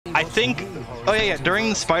I think... Oh yeah, during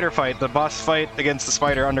the spider fight, the boss fight against the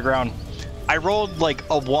spider underground, I rolled like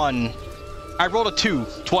a 1. I rolled a 2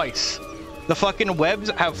 twice. The fucking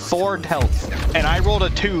webs have 4 health, and I rolled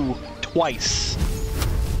a 2 twice.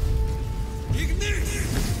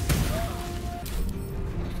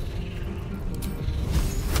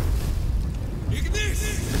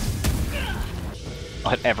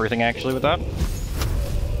 I'll hit everything actually with that.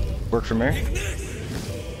 Work for me.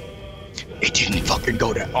 It didn't fucking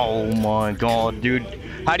go down. Oh my god, dude.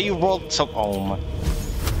 How do you roll so... Oh my...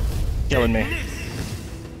 Killing me.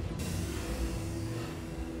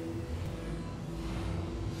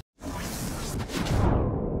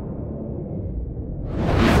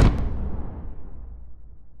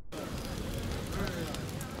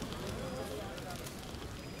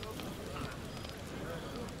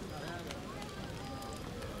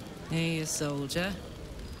 Hey, soldier.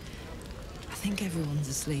 I think everyone's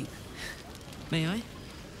asleep. May I?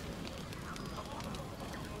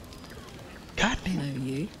 God Hello,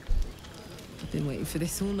 you. I've been waiting for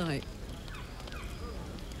this all night.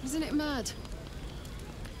 Isn't it mad?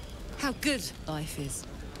 How good life is.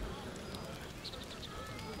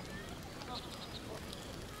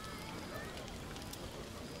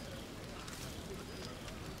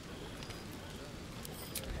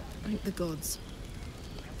 Thank the gods.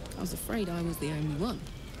 I was afraid I was the only one.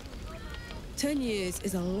 10 years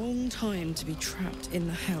is a long time to be trapped in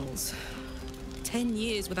the hells. 10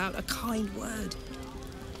 years without a kind word,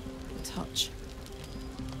 a touch.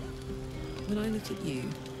 When I look at you,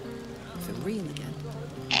 I feel real again,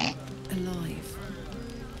 alive.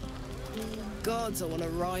 Gods, I want to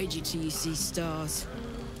ride you till you see stars.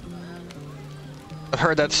 I've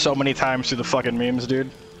heard that so many times through the fucking memes,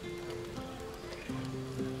 dude.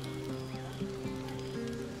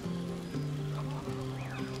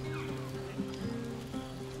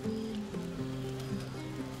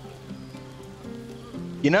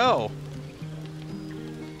 You know,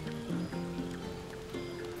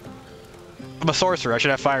 I'm a sorcerer. I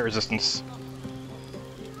should have fire resistance.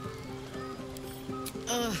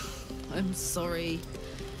 I'm sorry.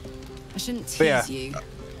 I shouldn't tease you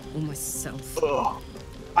or myself.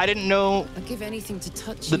 I didn't know I'd give anything to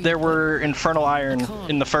touch that you, there were infernal iron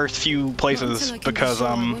in the first few places because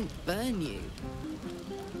I won't burn you.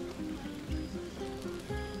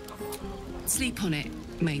 Sleep on it,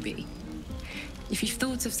 maybe. If you've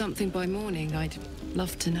thought of something by morning, I'd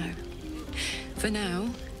love to know. For now,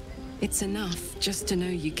 it's enough just to know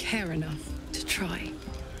you care enough to try.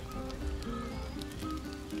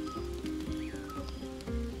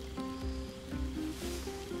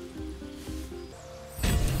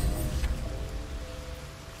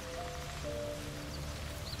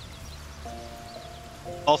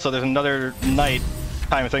 Also, there's another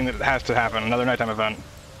nighttime thing that has to happen, another nighttime event.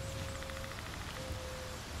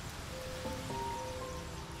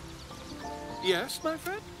 Yes, my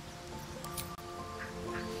friend?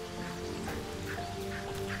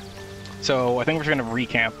 So, I think we're just gonna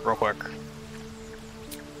recamp real quick.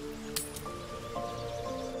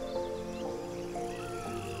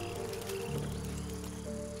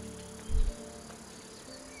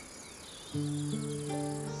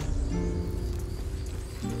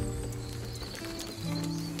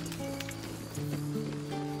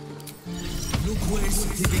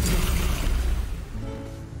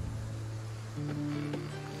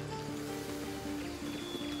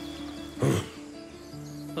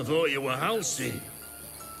 I thought you were housing.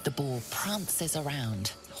 The bull prances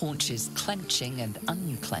around, haunches clenching and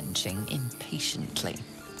unclenching impatiently.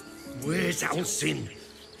 Where's Alcin?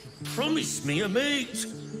 Promise me a mate.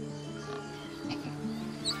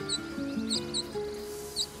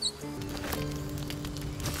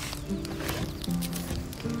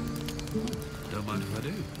 Don't mind if I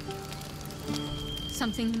do.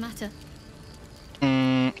 Something the matter?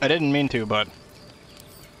 I didn't mean to, but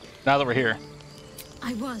now that we're here.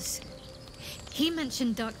 I was. He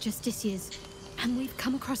mentioned Dark Justiciars, and we've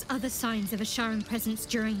come across other signs of a Sharon presence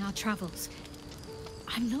during our travels.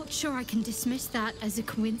 I'm not sure I can dismiss that as a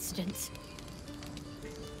coincidence.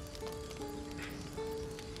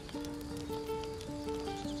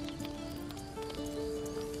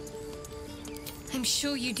 I'm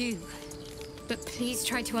sure you do, but please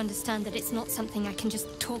try to understand that it's not something I can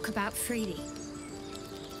just talk about freely.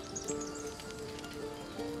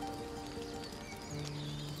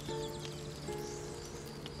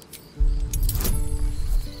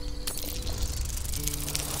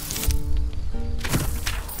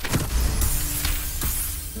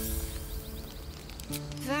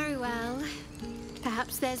 Very well.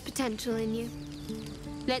 Perhaps there's potential in you.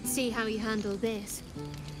 Let's see how you handle this.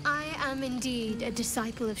 I am indeed a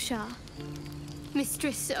disciple of Shah.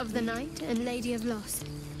 Mistress of the Night and Lady of Loss.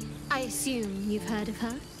 I assume you've heard of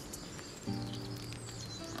her?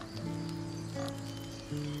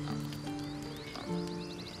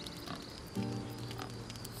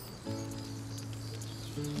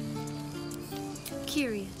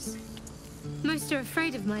 Curious. Most are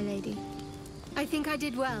afraid of my lady. I think I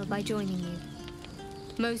did well by joining you.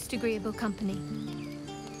 Most agreeable company.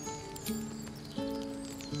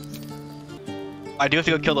 I do have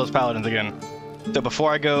to go kill those paladins again. So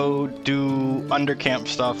before I go do undercamp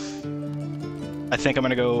stuff, I think I'm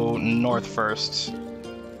gonna go north first.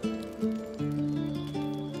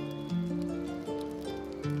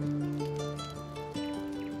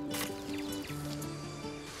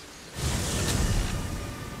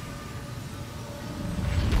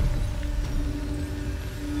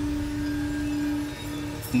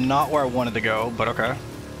 Not where I wanted to go, but okay.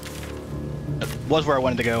 It was where I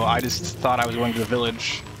wanted to go, I just thought I was going to the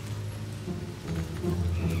village.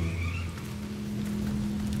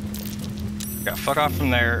 Yeah, fuck off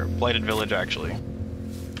from there. Blighted village, actually.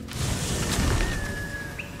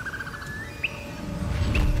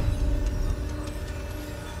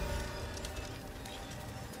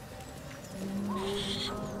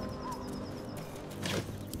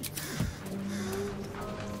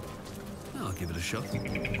 I'll give it a shot.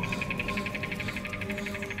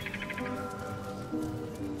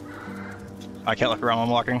 I can't look around while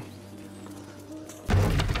I'm walking.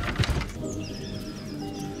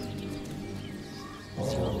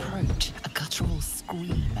 As you approach, a guttural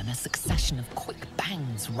scream and a succession of quick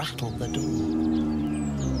bangs rattle the door.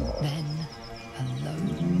 Then, a low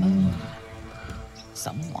moan.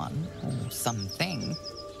 Someone, or something,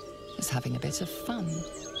 is having a bit of fun.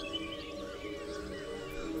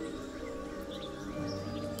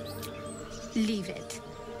 Leave it.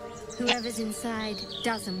 Whoever's inside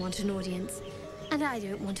doesn't want an audience, and I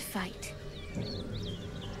don't want to fight.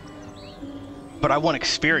 But I want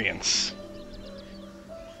experience.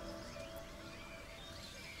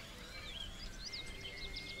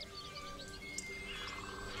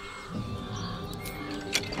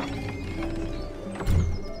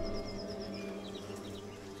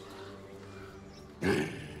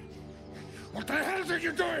 What the hell are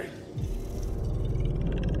you doing?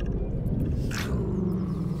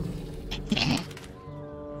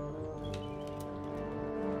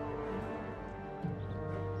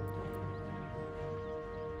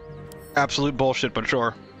 Absolute bullshit, but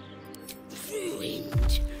sure.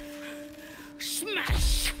 Ruined.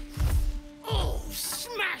 Smash. Oh,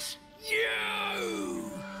 smash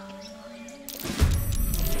you!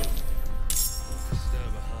 Stir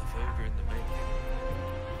a half ogre in the making.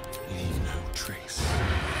 Leave no trace.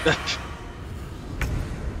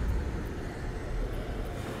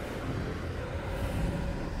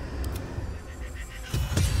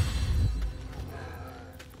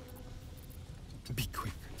 Be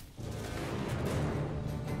quick.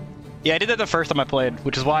 Yeah, I did that the first time I played,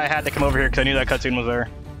 which is why I had to come over here, because I knew that cutscene was there.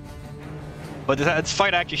 But this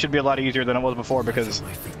fight actually should be a lot easier than it was before, because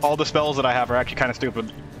all the spells that I have are actually kind of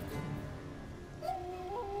stupid.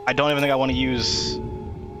 I don't even think I want to use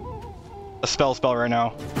a spell right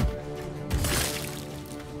now.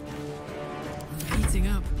 Heating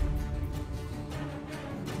up.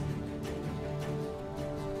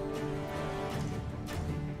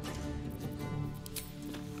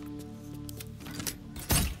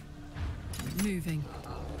 Moving.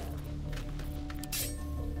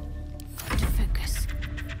 To focus.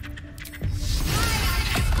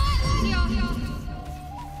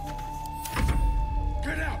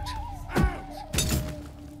 Get out! Out!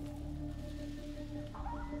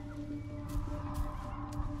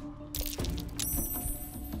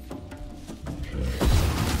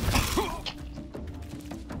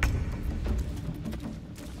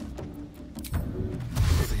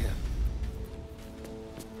 Over here.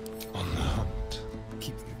 On the hunt.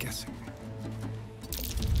 Keep them guessing.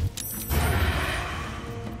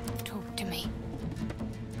 Talk to me.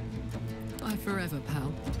 Bye forever,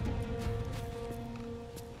 pal.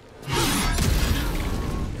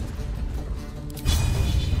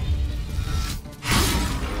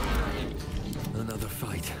 Another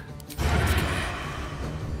fight.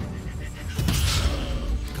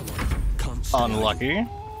 Come on. Can't stay Unlucky.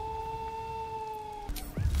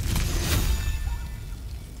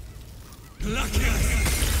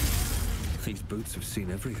 These boots have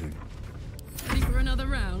seen everything. Ready for another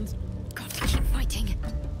round? Got to keep fighting.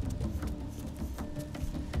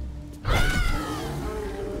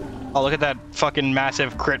 Oh, look at that fucking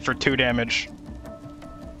massive crit for 2 damage.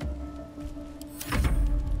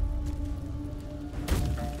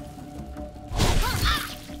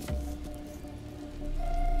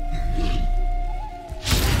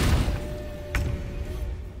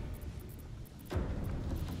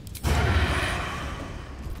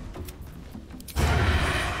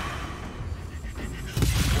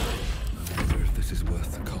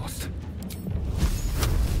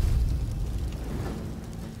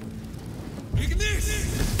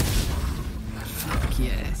 Fuck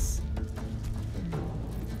yes.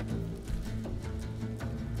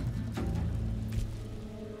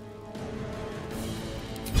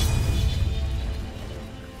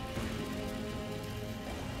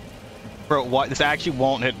 Bro, what? This actually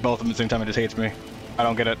won't hit both of them at the same time. It just hates me. I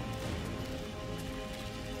don't get it.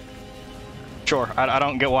 Sure. I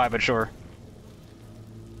don't get why, but sure.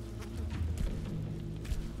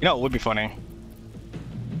 You know, it would be funny.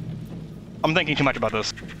 I'm thinking too much about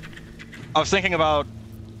this. I was thinking about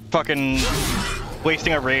fucking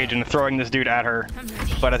wasting a rage and throwing this dude at her,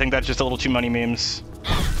 but I think that's just a little too many memes.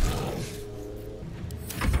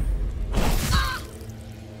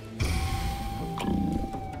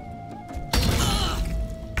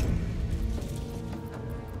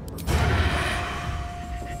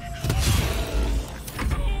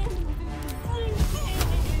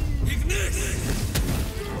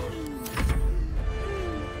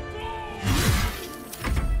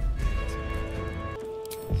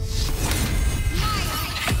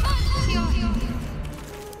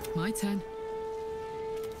 My turn.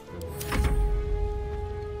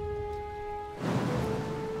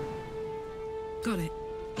 Got it.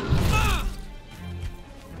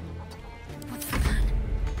 What's the plan?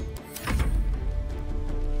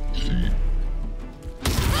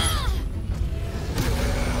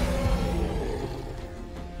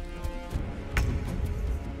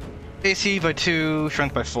 AC by 2,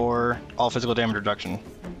 strength by 4, all physical damage reduction.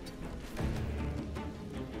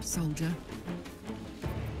 Soldier.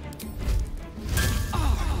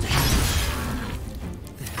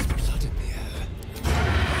 There's blood in the air.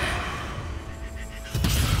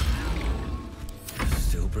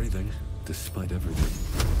 Still breathing, despite everything.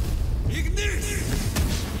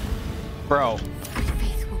 Bro,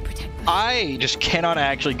 Faith will protect me. I just cannot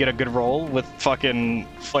actually get a good roll with fucking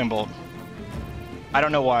Flame Bolt. I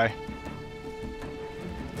don't know why.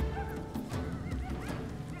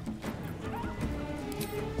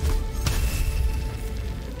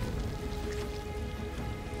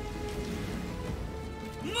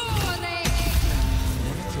 Never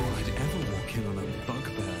thought I'd ever walk in on a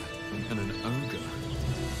bugbear and an ogre.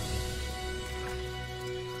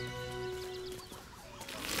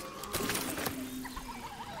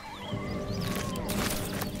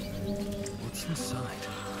 What's inside?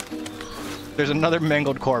 There's another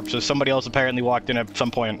mangled corpse, so somebody else apparently walked in at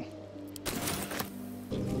some point.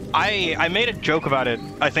 I made a joke about it,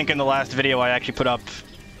 I think, in the last video I actually put up.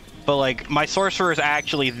 But, like, my sorcerer is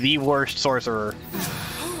actually the worst sorcerer.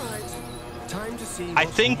 Time to see I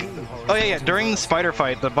think... Oh, yeah, during the spider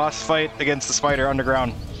fight, the boss fight against the spider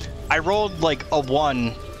underground, I rolled, like, a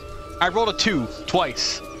 1. I rolled a 2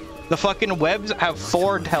 twice. The fucking webs have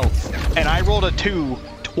 4 health, and I rolled a 2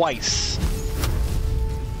 twice.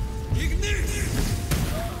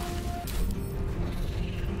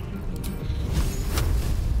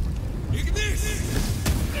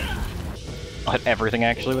 I'll hit everything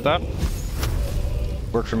actually with that.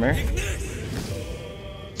 Worked for me.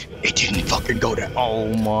 It didn't fucking go down.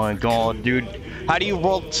 Oh my god, dude. How do you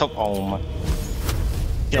roll so? Oh my.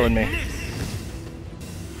 Killing me.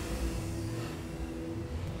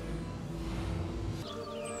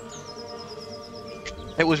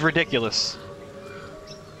 It was ridiculous.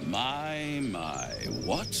 My,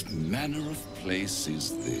 what manner of place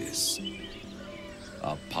is this?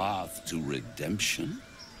 A path to redemption?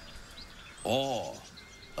 Or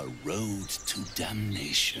a road to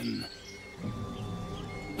damnation?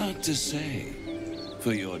 Hard to say,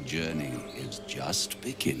 for your journey is just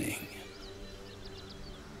beginning.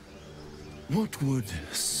 What would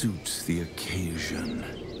suit the occasion?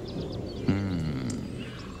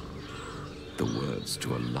 The words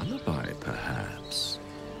to a lullaby, perhaps.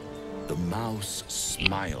 The mouse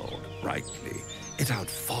smiled brightly. It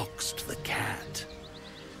outfoxed the cat.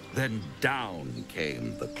 Then down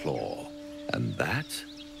came the claw. And that,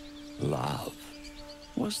 love,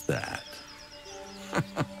 was that.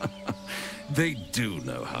 They do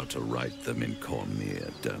know how to write them in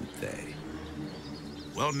Cormier, don't they?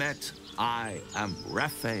 Well met, I am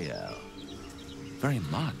Raphael. Very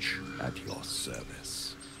much at your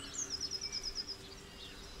service.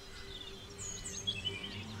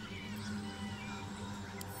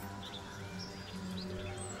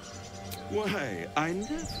 Why, I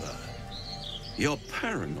never. You're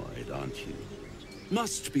paranoid, aren't you?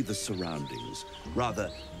 Must be the surroundings. Rather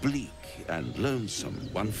bleak and lonesome.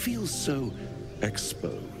 One feels so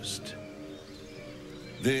exposed.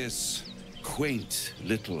 This quaint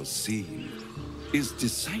little scene is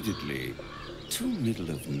decidedly too middle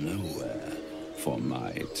of nowhere for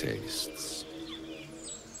my tastes.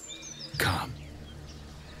 Come.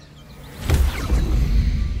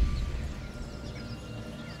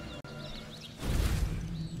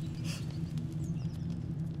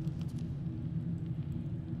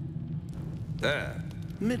 There,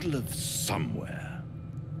 middle of somewhere.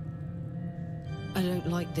 I don't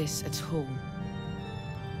like this at all.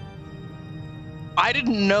 I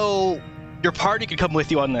didn't know your party could come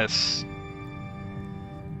with you on this.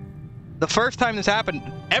 The first time this happened,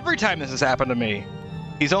 every time this has happened to me,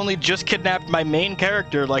 he's only just kidnapped my main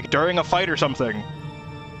character, like during a fight or something.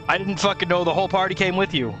 I didn't fucking know the whole party came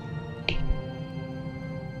with you.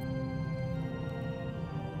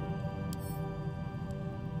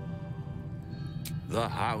 The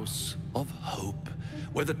House of Hope,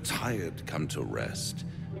 where the tired come to rest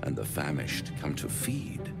and the famished come to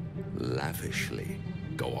feed lavishly.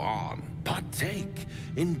 Go on, partake,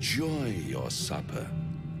 enjoy your supper.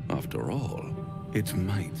 After all, it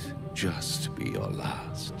might just be your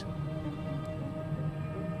last.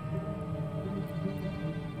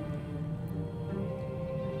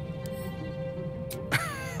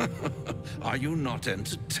 Are you not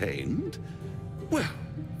entertained? Well,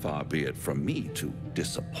 far be it from me to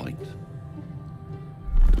disappoint.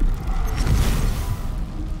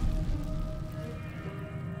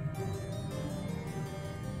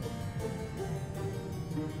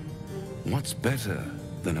 What's better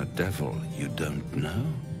than a devil you don't know?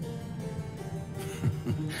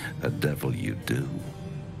 A devil you do.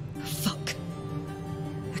 Fuck.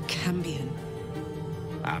 A Cambion.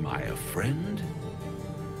 Am I a friend?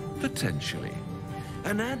 Potentially.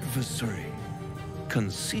 An adversary?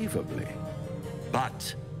 Conceivably.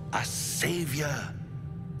 But a savior?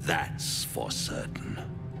 That's for certain.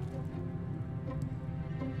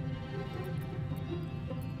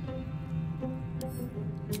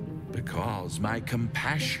 Because my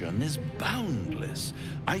compassion is boundless.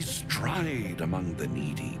 I stride among the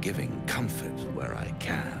needy, giving comfort where I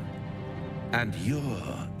can. And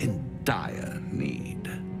you're in dire need.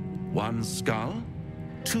 One skull,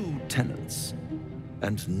 2 tenants,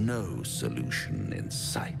 and no solution in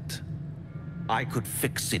sight. I could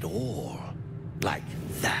fix it all, like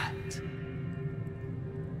that.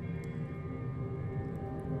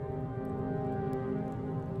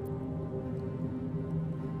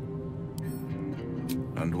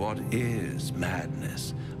 And what is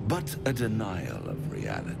madness but a denial of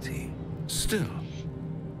reality? Still,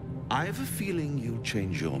 I have a feeling you'll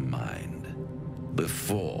change your mind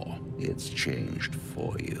before it's changed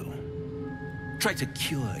for you. Try to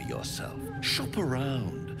cure yourself, shop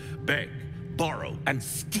around, beg, borrow, and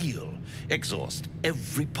steal. Exhaust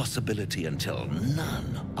every possibility until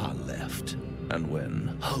none are left. And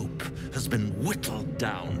when hope has been whittled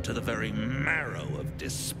down to the very marrow of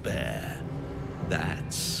despair,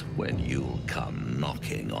 that's when you'll come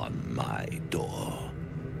knocking on my door.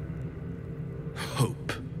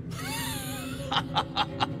 Hope.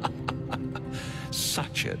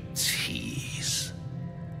 Such a tease.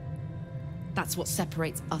 That's what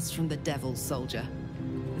separates us from the devil, soldier.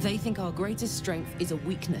 They think our greatest strength is a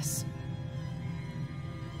weakness.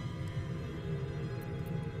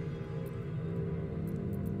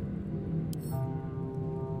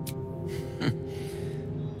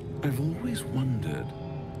 I've always wondered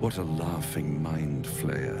what a laughing mind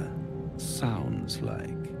flayer sounds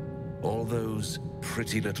like. All those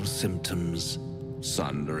pretty little symptoms,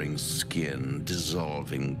 sundering skin,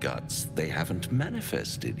 dissolving guts, they haven't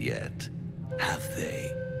manifested yet, have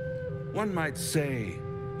they? One might say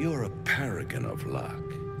you're a paragon of luck.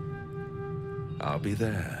 I'll be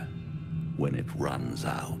there when it runs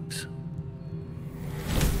out.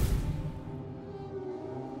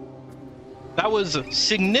 That was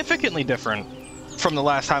significantly different from the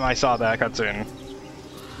last time I saw that cutscene,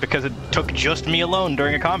 because it took just me alone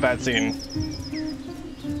during a combat scene.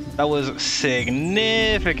 That was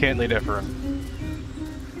significantly different.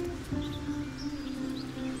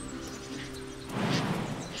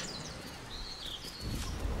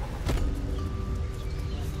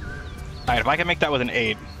 Alright, if I can make that with an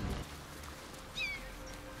 8.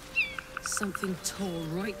 Something tore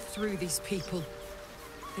right through these people.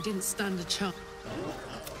 They didn't stand a chance.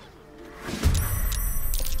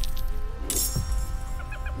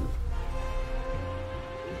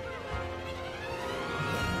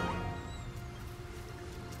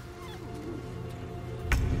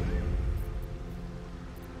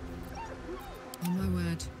 Oh my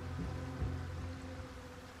word.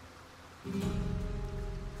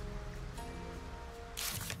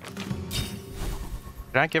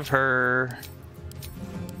 Did I give her...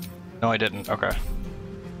 No, I didn't. Okay.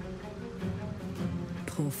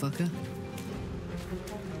 Poor fucker.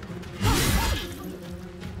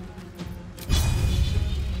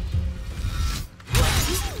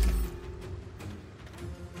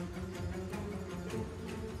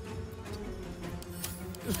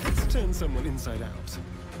 Let's turn someone inside out.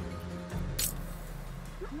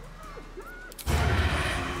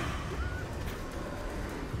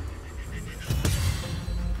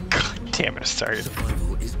 Damn it, started.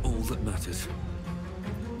 Survival is all that matters.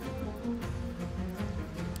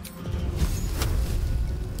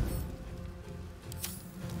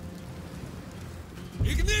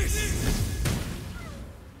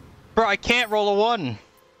 Bro, I can't roll a 1.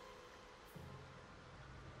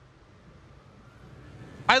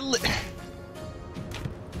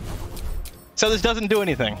 So this doesn't do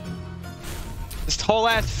anything. This whole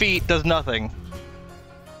ass feat does nothing.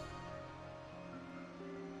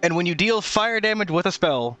 And when you deal fire damage with a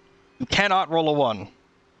spell, you cannot roll a 1.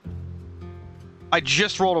 I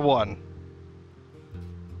just rolled a 1.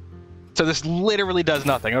 So this literally does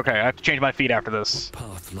nothing. Okay, I have to change my feat after this.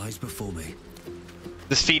 Path lies before me.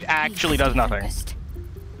 This feat actually does nothing.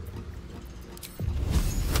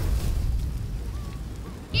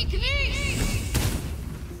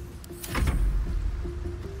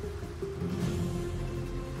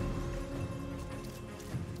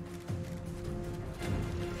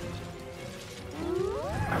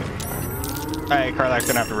 Hey, Karlak's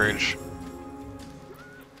gonna have to rage.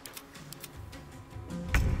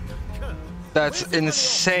 That's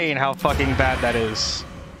insane how fucking bad that is.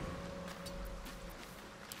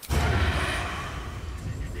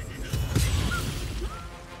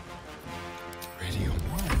 Ready or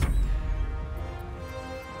not.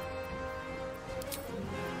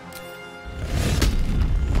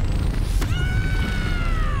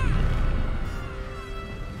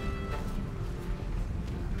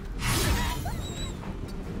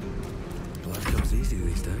 Blood comes easy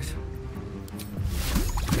these days.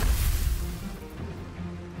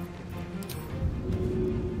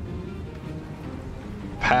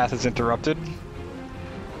 Path is interrupted.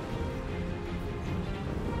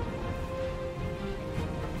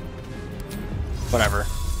 Whatever.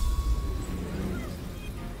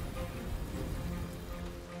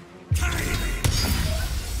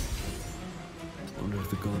 Wonder if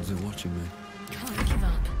the gods are watching me. Can't give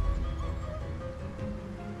up.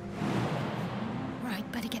 Right,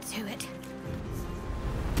 better get to it.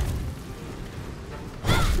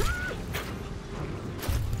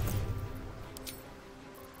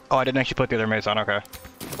 Oh, I didn't actually put the other mace on, okay.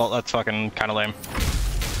 Well, that's fucking kinda lame.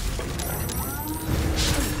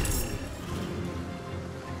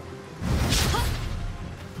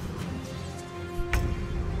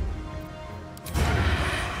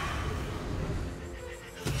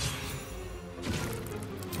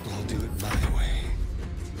 I'll do it my way.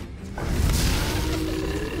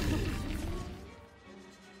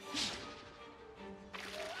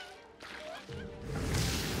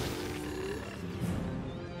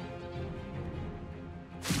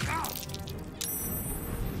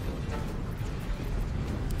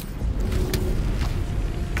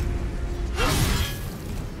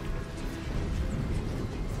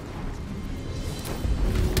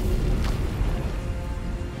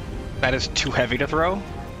 That is too heavy to throw.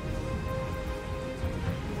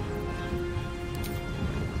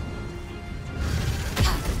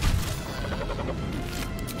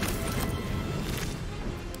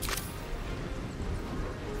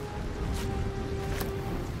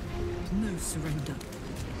 No surrender.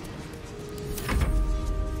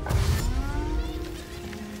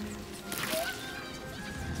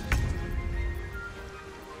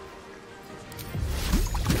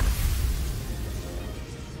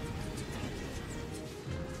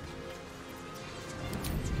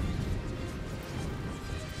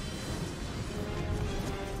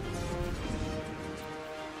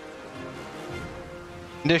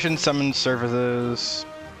 Condition summon surfaces.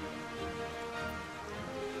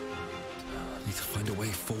 I need to find a way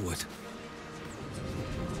forward.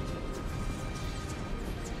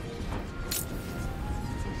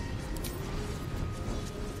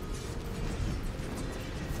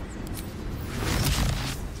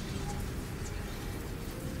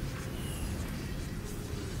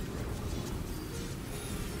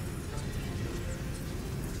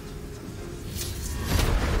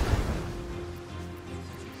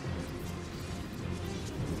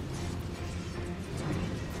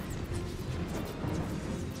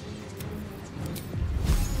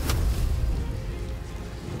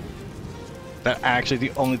 That actually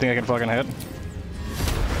the only thing I can fucking hit.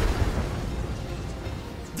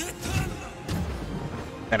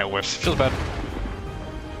 And it whiffs. Feels bad.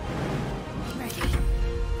 Ready.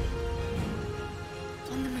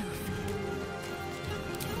 On the move.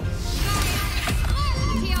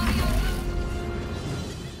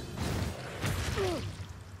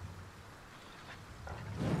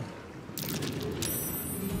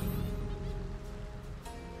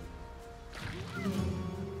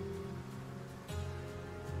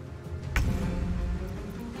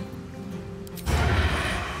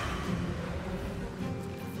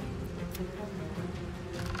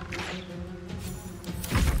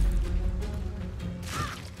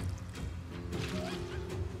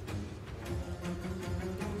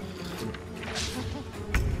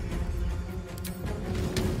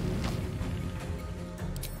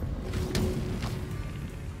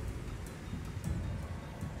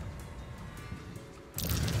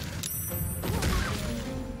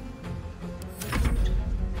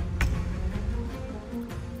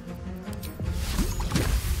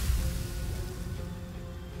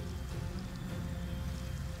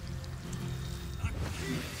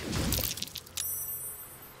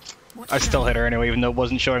 I still hit her anyway, even though it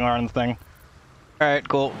wasn't showing her on the thing. Alright,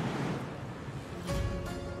 cool.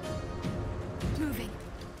 Moving.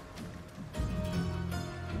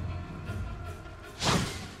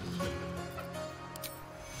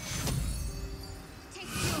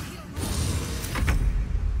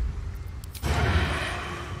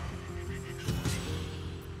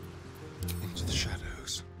 Into the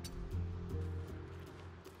shadows.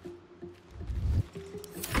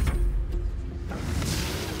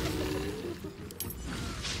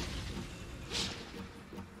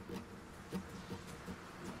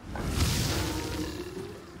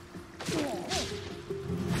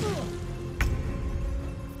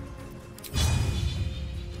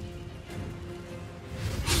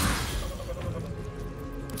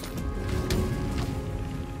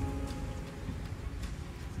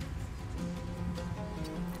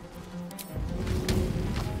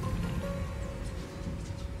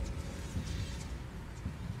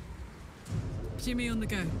 Jimmy on the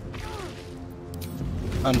go.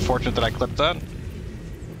 Unfortunate that I clipped that.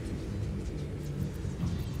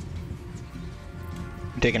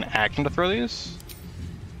 Take an action to throw these?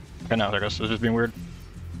 Okay, no, there goes. It's just being weird.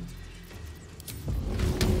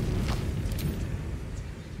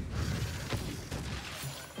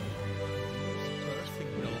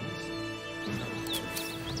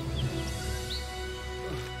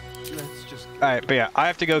 Let's just. Alright, but yeah, I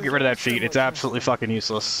have to go get rid of that feat. It's absolutely fucking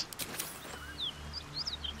useless.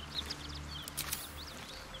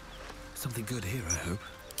 Something good here, I hope.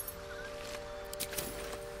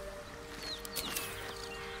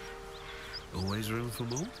 Always room for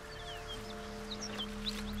more?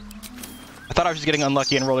 I thought I was just getting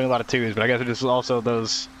unlucky and rolling a lot of twos, but I guess it is also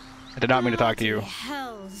those. I did not mean to talk to you. Bloody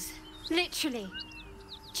hells. Literally.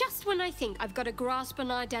 Just when I think I've got a grasp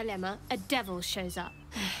on our dilemma, a devil shows up.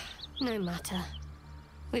 No matter.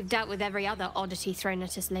 We've dealt with every other oddity thrown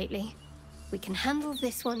at us lately. We can handle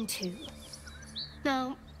this one too.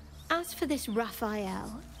 Now, as for this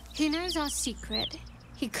Raphael, he knows our secret.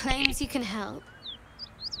 He claims he can help.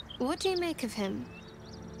 What do you make of him?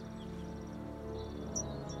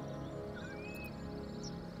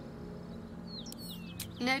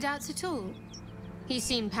 No doubts at all. He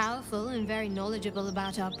seemed powerful and very knowledgeable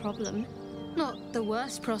about our problem. Not the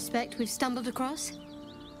worst prospect we've stumbled across.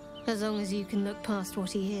 As long as you can look past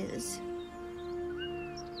what he is.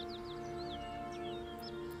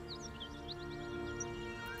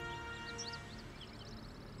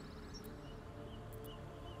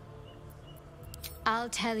 I'll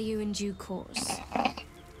tell you in due course.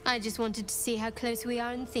 I just wanted to see how close we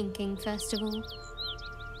are in thinking, first of all.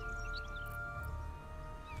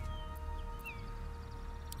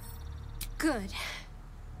 Good.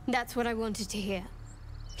 That's what I wanted to hear.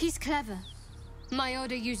 He's clever. My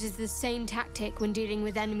order uses the same tactic when dealing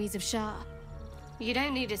with enemies of Shah. You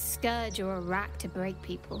don't need a scourge or a rack to break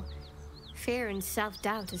people. Fear and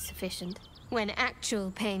self-doubt is sufficient. When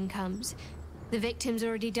actual pain comes, the victim's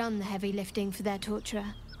already done the heavy lifting for their torturer.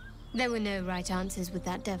 There were no right answers with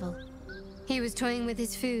that devil. He was toying with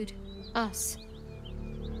his food. Us.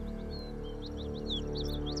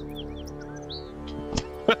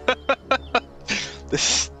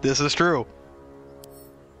 This is true.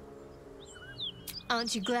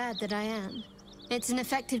 Aren't you glad that I am? It's an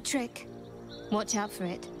effective trick. Watch out for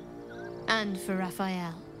it. And for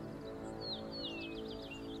Raphael.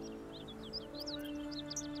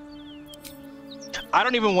 I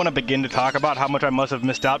don't even want to begin to talk about how much I must have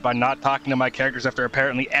missed out by not talking to my characters after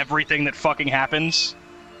apparently everything that fucking happens.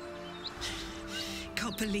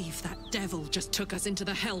 Can't believe that devil just took us into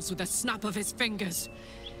the hells with a snap of his fingers.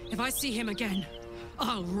 If I see him again,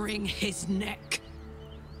 I'll wring his neck.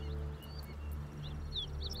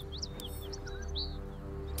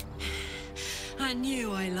 I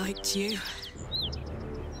knew I liked you.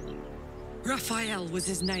 Raphael was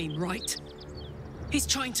his name, right? He's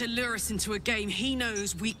trying to lure us into a game he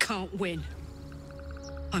knows we can't win.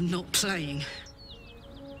 I'm not playing.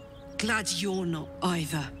 Glad you're not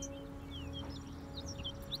either.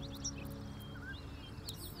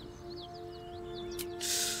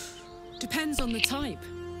 Depends on the type.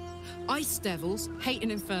 Ice devils hate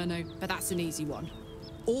an inferno, but that's an easy one.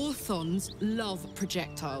 Orthons love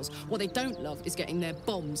projectiles. What they don't love is getting their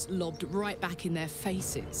bombs lobbed right back in their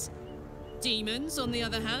faces. Demons, on the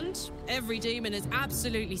other hand, every demon is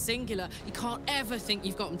absolutely singular. You can't ever think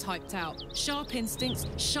you've got them typed out. Sharp instincts,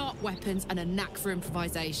 sharp weapons, and a knack for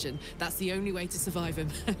improvisation. That's the only way to survive them.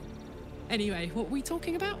 Anyway, what were we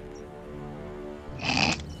talking about?